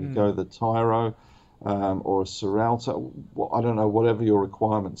 Whether you go the Tyro or a Seralto, I don't know, whatever your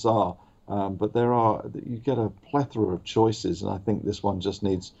requirements are. But you get a plethora of choices, and I think this one just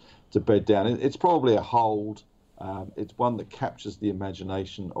needs to bed down. It's probably a hold, It's one that captures the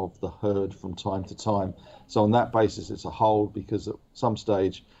imagination of the herd from time to time. So on that basis, it's a hold, because at some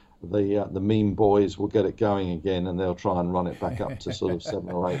stage, the meme boys will get it going again, and they'll try and run it back up to sort of 7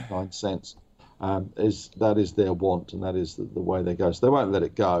 or 8, 9 cents. That is their want, and that is the way they go. So they won't let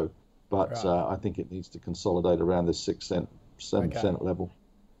it go, but right. I think it needs to consolidate around this 6 cent, 7 cent level.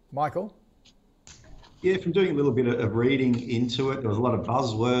 Michael? Yeah, from doing a little bit of reading into it, there was a lot of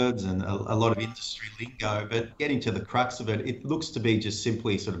buzzwords and a lot of industry lingo, but getting to the crux of it, it looks to be just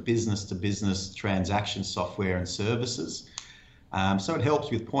simply sort of business-to-business transaction software and services. So it helps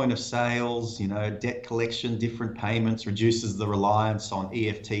with point of sales, debt collection, different payments, reduces the reliance on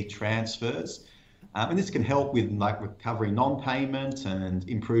EFT transfers. And this can help with recovery non-payment and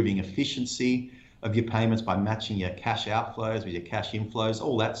improving efficiency of your payments by matching your cash outflows with your cash inflows,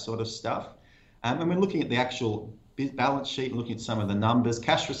 all that sort of stuff. And when looking at the actual balance sheet and looking at some of the numbers,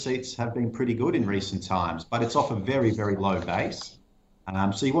 cash receipts have been pretty good in recent times, but it's off a very, very low base.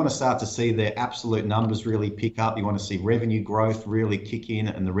 So you want to start to see their absolute numbers really pick up. You want to see revenue growth really kick in,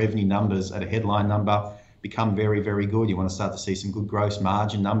 and the revenue numbers at a headline number become very, very good. You want to start to see some good gross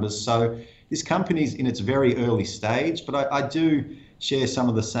margin numbers. So this company's in its very early stage, but I do share some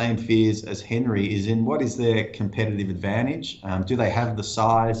of the same fears as Henry, is in what is their competitive advantage? Do they have the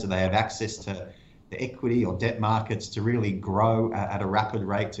size? Do they have access to the equity or debt markets to really grow at a rapid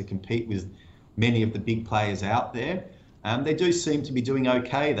rate to compete with many of the big players out there? They do seem to be doing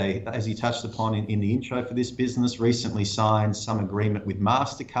okay. They, as you touched upon in the intro for this business, recently signed some agreement with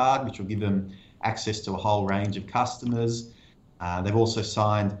MasterCard, which will give them access to a whole range of customers. They've also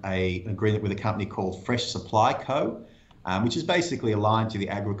signed an agreement with a company called Fresh Supply Co., which is basically aligned to the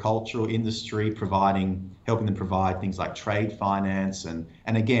agricultural industry, helping them provide things like trade finance and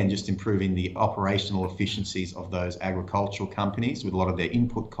again, just improving the operational efficiencies of those agricultural companies with a lot of their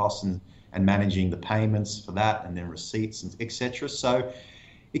input costs and managing the payments for that and their receipts, and etc. So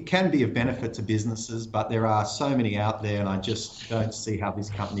it can be of benefit to businesses, but there are so many out there, and I just don't see how this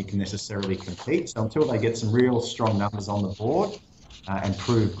company can necessarily compete. So until they get some real strong numbers on the board and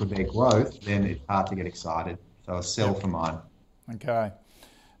prove their growth, then it's hard to get excited. So a sell for mine. Okay.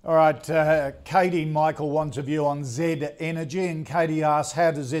 All right, Katie, Michael wants a view on Z Energy, and Katie asks,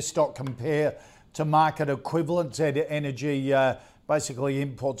 how does this stock compare to market equivalent? Z Energy basically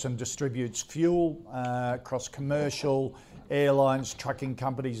imports and distributes fuel across commercial, airlines, trucking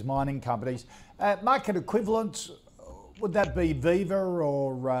companies, mining companies. Market equivalent, would that be Viva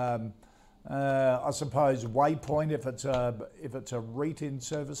or I suppose Waypoint if it's a REIT in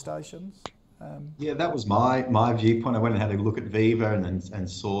service stations? Yeah, that was my viewpoint. I went and had a look at Viva and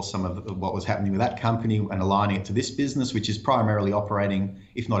saw some of what was happening with that company and aligning it to this business, which is primarily operating,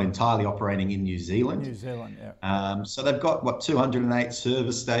 if not entirely operating, in New Zealand. New Zealand, yeah. So they've got, 208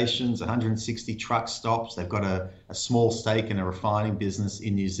 service stations, 160 truck stops. They've got a small stake in a refining business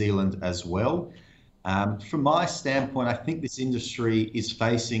in New Zealand as well. From my standpoint, I think this industry is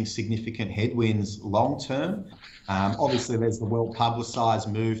facing significant headwinds long term. Obviously, there's the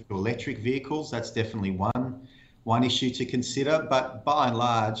well-publicised move to electric vehicles. That's definitely one issue to consider. But by and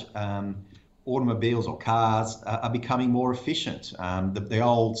large, automobiles or cars are becoming more efficient. The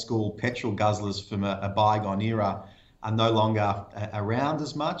old school petrol guzzlers from a bygone era are no longer around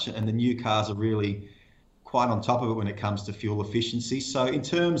as much, and the new cars are really quite on top of it when it comes to fuel efficiency. So in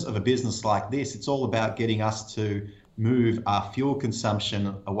terms of a business like this, it's all about getting us to move our fuel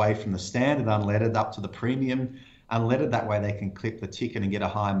consumption away from the standard unleaded up to the premium unleaded. That way they can clip the ticket and get a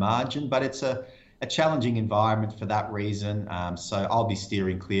high margin, but it's a challenging environment for that reason. So I'll be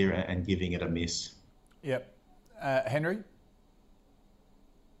steering clear and giving it a miss. Yep. Henry?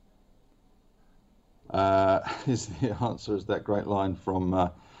 Is the answer is that great line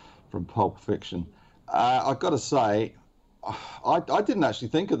from Pulp Fiction. I've got to say, I didn't actually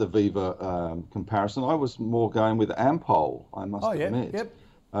think of the Viva comparison. I was more going with Ampol, I must admit. Yep.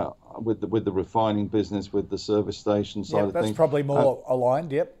 With the refining business, with the service station side of things. That's probably more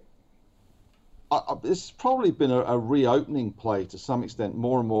aligned, yep. It's probably been a reopening play to some extent.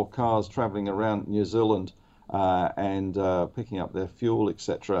 More and more cars travelling around New Zealand and picking up their fuel,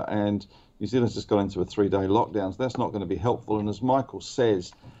 etc. And New Zealand's just got into a 3-day lockdown, so that's not going to be helpful. And as Michael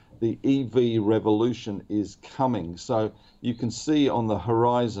says, the EV revolution is coming. So you can see on the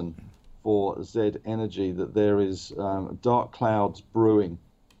horizon for Z Energy that there is dark clouds brewing.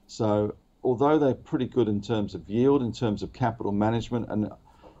 So although they're pretty good in terms of yield, in terms of capital management, and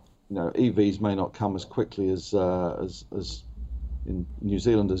EVs may not come as quickly as in New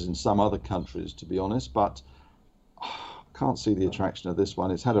Zealand as in some other countries, to be honest, but can't see the attraction of this one.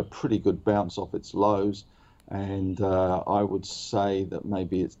 It's had a pretty good bounce off its lows, and I would say that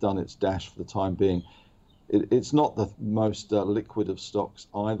maybe it's done its dash for the time being. it's not the most liquid of stocks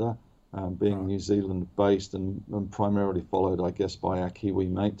either, being New Zealand based and primarily followed, I guess, by our Kiwi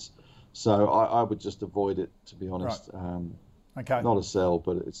mates. So I would just avoid it, to be honest. Okay. Not a sell,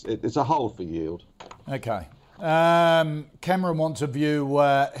 but it's a hold for yield. Okay. Cameron wants a view,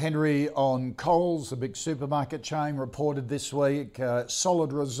 Henry, on Coles, the big supermarket chain, reported this week.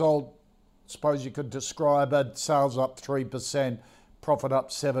 Solid result, suppose you could describe it. Sales up 3%, profit up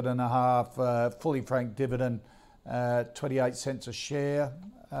 7.5%, fully franked dividend, 28 cents a share.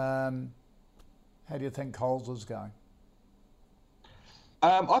 How do you think Coles is going?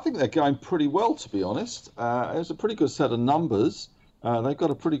 I think they're going pretty well, to be honest. It was a pretty good set of numbers. They've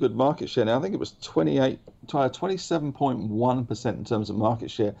got a pretty good market share now. I think it was 27.1% in terms of market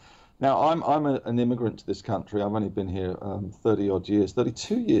share. Now, I'm an immigrant to this country. I've only been here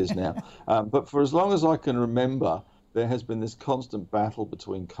 32 years now. But for as long as I can remember, there has been this constant battle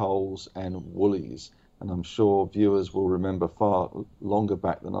between Coles and Woolies. And I'm sure viewers will remember far longer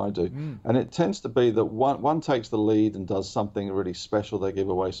back than I do. And it tends to be that one takes the lead and does something really special. They give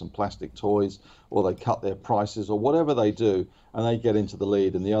away some plastic toys, or they cut their prices, or whatever they do, and they get into the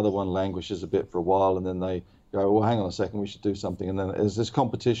lead, and the other one languishes a bit for a while, and then they go, well, hang on a second, we should do something. And then there's this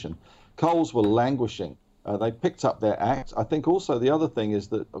competition. Coles were languishing. They picked up their act. I think also the other thing is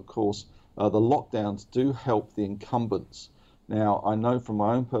that, of course, the lockdowns do help the incumbents. Now, I know from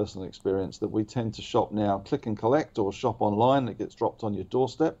my own personal experience that we tend to shop now, click and collect, or shop online that gets dropped on your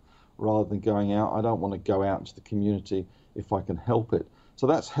doorstep rather than going out. I don't want to go out into the community if I can help it. So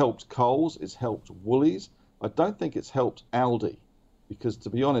that's helped Coles, it's helped Woolies. I don't think it's helped Aldi, because to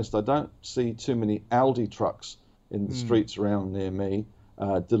be honest, I don't see too many Aldi trucks in the streets around near me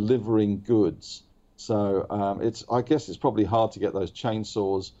delivering goods. So I guess it's probably hard to get those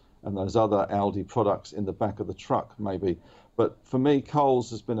chainsaws and those other Aldi products in the back of the truck, maybe. But for me, Coles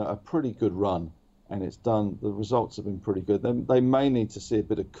has been a pretty good run, and the results have been pretty good. They may need to see a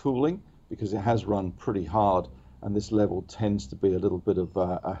bit of cooling because it has run pretty hard, and this level tends to be a little bit of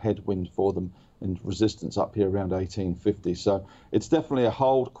a headwind for them, and resistance up here around 1850. So it's definitely a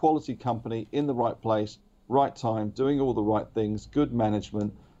hold, quality company in the right place, right time, doing all the right things, good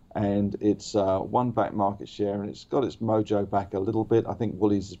management, and it's won back market share, and it's got its mojo back a little bit. I think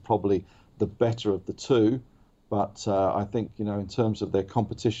Woolies is probably the better of the two. But I think, in terms of their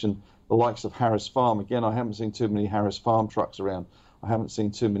competition, the likes of Harris Farm, again, I haven't seen too many Harris Farm trucks around. I haven't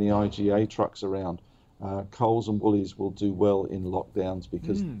seen too many IGA trucks around. Coles and Woolies will do well in lockdowns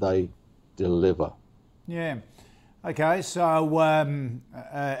because they deliver. Yeah. Okay, so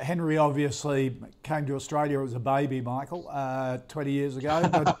Henry obviously came to Australia as a baby, Michael, 20 years ago.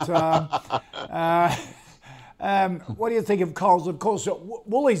 But what do you think of Coles? Of course,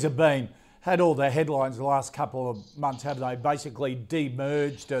 Woolies have had all their headlines the last couple of months, have they? Basically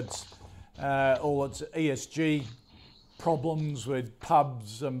demerged all its ESG problems with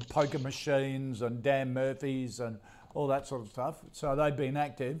pubs and poker machines and Dan Murphy's and all that sort of stuff. So they've been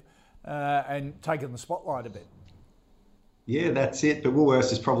active and taken the spotlight a bit. Yeah, that's it. But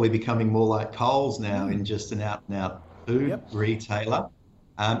Woolworths is probably becoming more like Coles now in just an out-and-out food retailer.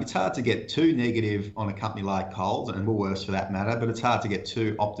 It's hard to get too negative on a company like Coles, and Woolworths for that matter, but it's hard to get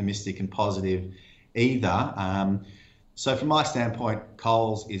too optimistic and positive either. So from my standpoint,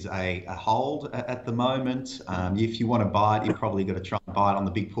 Coles is a hold at the moment. If you want to buy it, you've probably got to try and buy it on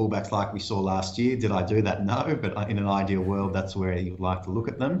the big pullbacks like we saw last year. Did I do that? No, but in an ideal world, that's where you'd like to look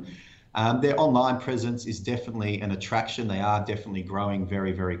at them. Their online presence is definitely an attraction. They are definitely growing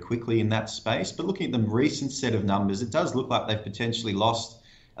very, very quickly in that space. But looking at the recent set of numbers, it does look like they've potentially lost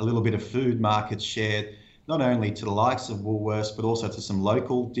a little bit of food market share, not only to the likes of Woolworths, but also to some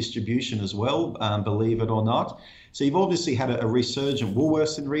local distribution as well, believe it or not. So you've obviously had a resurgent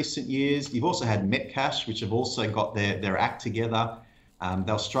Woolworths in recent years. You've also had Metcash, which have also got their act together.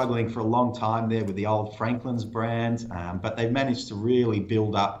 They were struggling for a long time there with the old Franklin's brand, but they've managed to really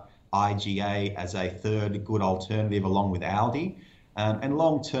build up IGA as a third good alternative along with Aldi. And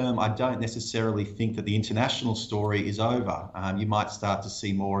long term, I don't necessarily think that the international story is over. You might start to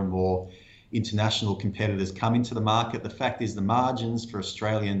see more and more international competitors come into the market. The fact is the margins for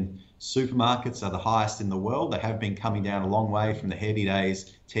Australian supermarkets are the highest in the world. They have been coming down a long way from the heady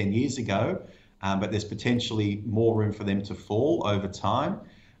days 10 years ago, but there's potentially more room for them to fall over time.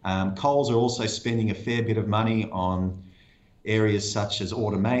 Coles are also spending a fair bit of money on areas such as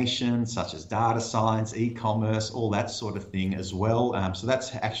automation, such as data science, e-commerce, all that sort of thing as well. So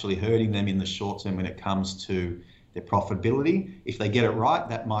that's actually hurting them in the short term when it comes to their profitability. If they get it right,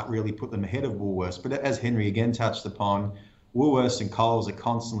 that might really put them ahead of Woolworths. But as Henry again touched upon, Woolworths and Coles are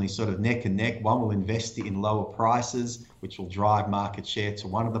constantly sort of neck and neck. One will invest in lower prices, which will drive market share to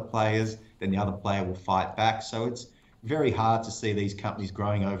one of the players. then the other player will fight back. So it's very hard to see these companies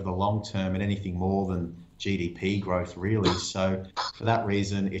growing over the long term at anything more than GDP growth, really. So for that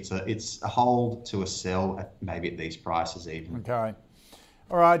reason, it's a hold to a sell, maybe at these prices even. Okay.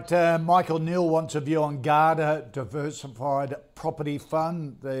 All right, Michael Neal wants a view on Garda Diversified Property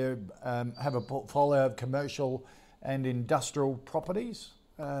Fund. They have a portfolio of commercial and industrial properties.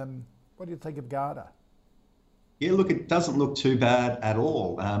 What do you think of Garda? Yeah, look, it doesn't look too bad at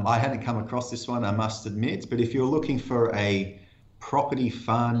all. I hadn't come across this one, I must admit, but if you're looking for a property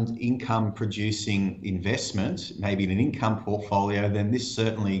fund income producing investment, maybe in an income portfolio, then this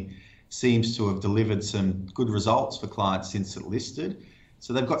certainly seems to have delivered some good results for clients since it listed.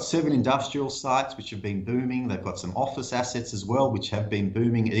 So they've got 7 industrial sites which have been booming. They've got some office assets as well, which have been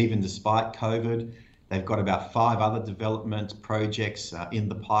booming even despite COVID. They've got about 5 other development projects in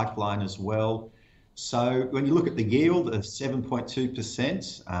the pipeline as well. So when you look at the yield of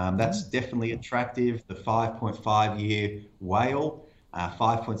 7.2%, that's definitely attractive. The 5.5-year WALE,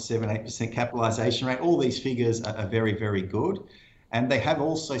 5.78% capitalisation rate, all these figures are very, very good. And they have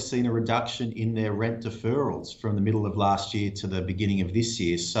also seen a reduction in their rent deferrals from the middle of last year to the beginning of this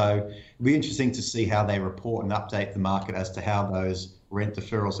year. So it'll be interesting to see how they report and update the market as to how those rent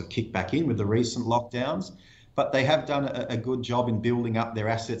deferrals have kicked back in with the recent lockdowns. But they have done a good job in building up their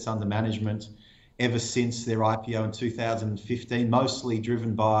assets under management ever since their IPO in 2015, mostly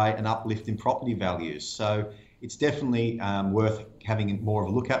driven by an uplift in property values. So it's definitely worth having more of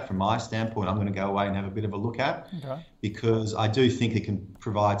a look at from my standpoint. I'm going to go away and have a bit of a look at, because I do think it can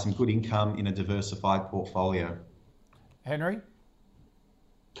provide some good income in a diversified portfolio. Henry?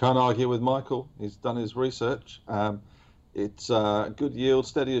 Can't argue with Michael. He's done his research. It's good yield,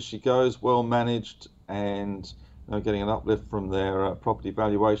 steady as she goes, well managed, and getting an uplift from their property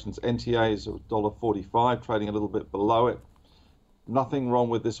valuations. NTA is $1.45, trading a little bit below it. Nothing wrong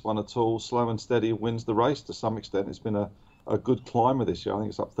with this one at all. Slow and steady wins the race to some extent. It's been a good climber this year. I think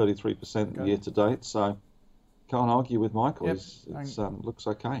it's up 33% year to date. So can't argue with Michael. Yep. It looks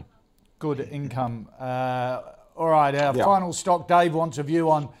okay. Good income. All right, our final stock. Dave wants a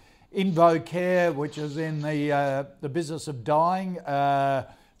view on InvoCare, which is in the business of dying.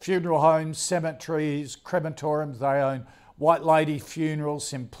 Funeral homes, cemeteries, crematoriums. They own White Lady Funerals,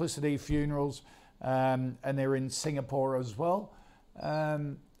 Simplicity Funerals, and they're in Singapore as well.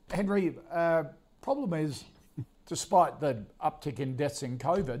 Henry, problem is, despite the uptick in deaths in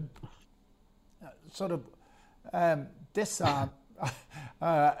COVID, deaths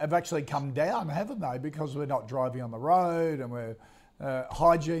have actually come down, haven't they? Because we're not driving on the road and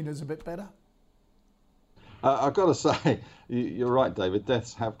hygiene is a bit better. I've got to say, you're right, David.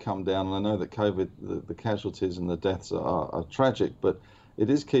 Deaths have come down, and I know that COVID, the casualties and the deaths are tragic, but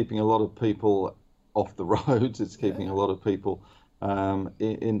it is keeping a lot of people off the roads. It's keeping a lot of people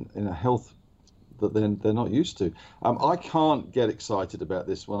in a health that they're not used to. I can't get excited about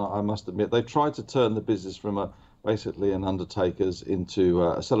this one, I must admit. They've tried to turn the business from basically an undertaker's into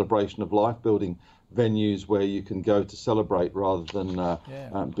a celebration of life, building venues where you can go to celebrate rather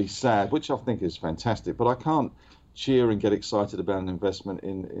than be sad, which I think is fantastic. But I can't cheer and get excited about an investment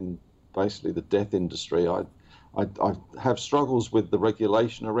in basically the death industry. I have struggles with the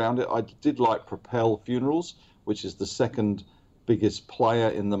regulation around it. I did like Propel Funerals, which is the second biggest player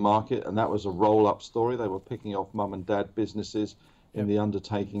in the market, and that was a roll-up story. They were picking off mum and dad businesses in the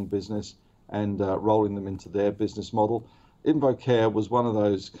undertaking business and rolling them into their business model. InvoCare was one of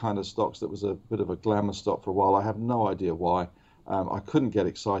those kind of stocks that was a bit of a glamour stock for a while. I have no idea why. I couldn't get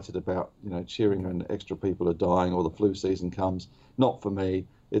excited about cheering when extra people are dying or the flu season comes. Not for me.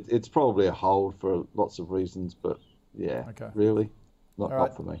 It's probably a hold for lots of reasons, but really,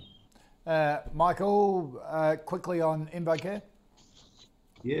 not for me. Michael, quickly on InvoCare.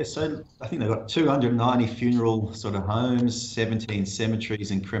 Yeah, so I think they've got 290 funeral sort of homes, 17 cemeteries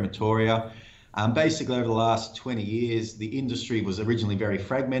and crematoria. Basically, over the last 20 years, the industry was originally very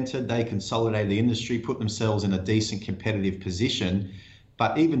fragmented. They consolidated the industry, put themselves in a decent competitive position.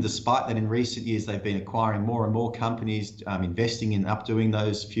 But even despite that, in recent years, they've been acquiring more and more companies, investing in updoing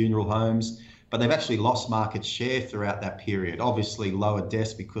those funeral homes. But they've actually lost market share throughout that period. Obviously, lower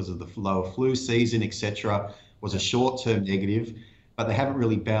deaths because of the lower flu season, etc., was a short-term negative. But they haven't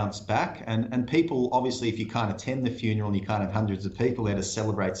really bounced back. And people, obviously, if you kind of attend the funeral and you kind of have hundreds of people there to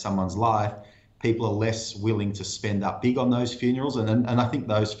celebrate someone's life, people are less willing to spend up big on those funerals. And I think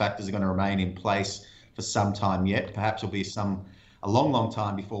those factors are going to remain in place for some time yet. Perhaps it'll be a long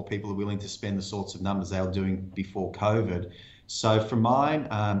time before people are willing to spend the sorts of numbers they were doing before COVID. So for mine,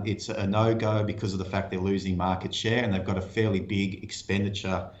 it's a no-go because of the fact they're losing market share and they've got a fairly big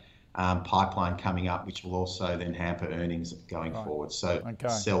expenditure pipeline coming up, which will also then hamper earnings going forward. So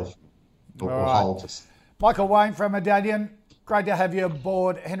sell. or hold. Michael Wayne from Medallion, great to have you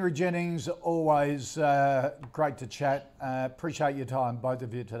aboard. Henry Jennings, always great to chat. Appreciate your time, both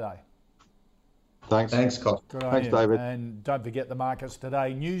of you today. Thanks, Scott. Good on Thanks, you. David. And don't forget the Markets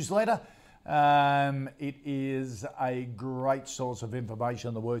Today newsletter. It is a great source of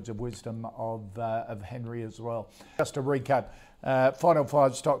information, the words of wisdom of Henry as well. Just to recap, final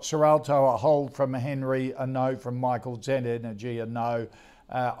five stocks: Xarelto, a hold from Henry, a no from Michael; Z Energy, a no.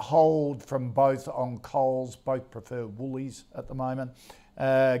 Hold from both on Coles, both prefer Woolies at the moment.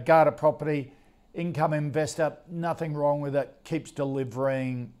 Garda Property, income investor, nothing wrong with it, keeps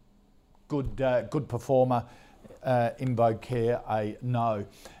delivering, good performer. InvoCare, a no.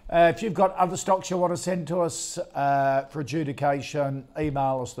 If you've got other stocks you want to send to us for adjudication,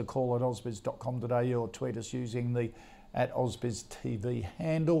 email us the call at ausbiz.com.au or tweet us using the @AusbizTV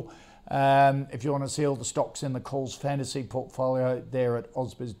handle. If you want to see all the stocks in the Calls Fantasy portfolio, they're at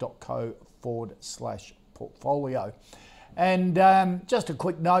ausbiz.co/portfolio. And just a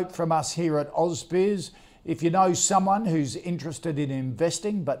quick note from us here at Ausbiz. If you know someone who's interested in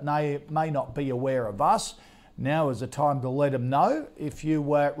investing but may not be aware of us, now is the time to let them know. If you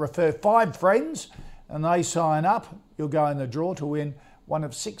refer 5 friends and they sign up, you'll go in the draw to win one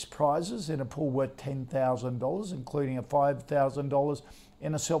of 6 prizes in a pool worth $10,000, including a $5,000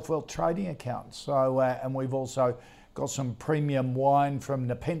 in a self-wealth trading account. So, and we've also got some premium wine from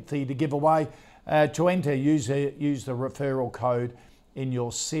Nepenthe to give away. To enter, use the referral code in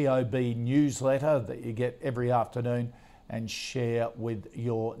your COB newsletter that you get every afternoon and share with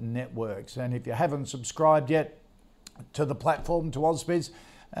your networks. And if you haven't subscribed yet to the platform, to Ausbiz,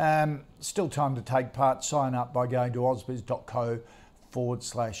 still time to take part. Sign up by going to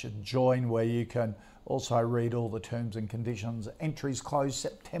ausbiz.co/join, where you can also read all the terms and conditions. Entries close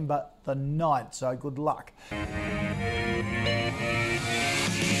September the 9th, so good luck.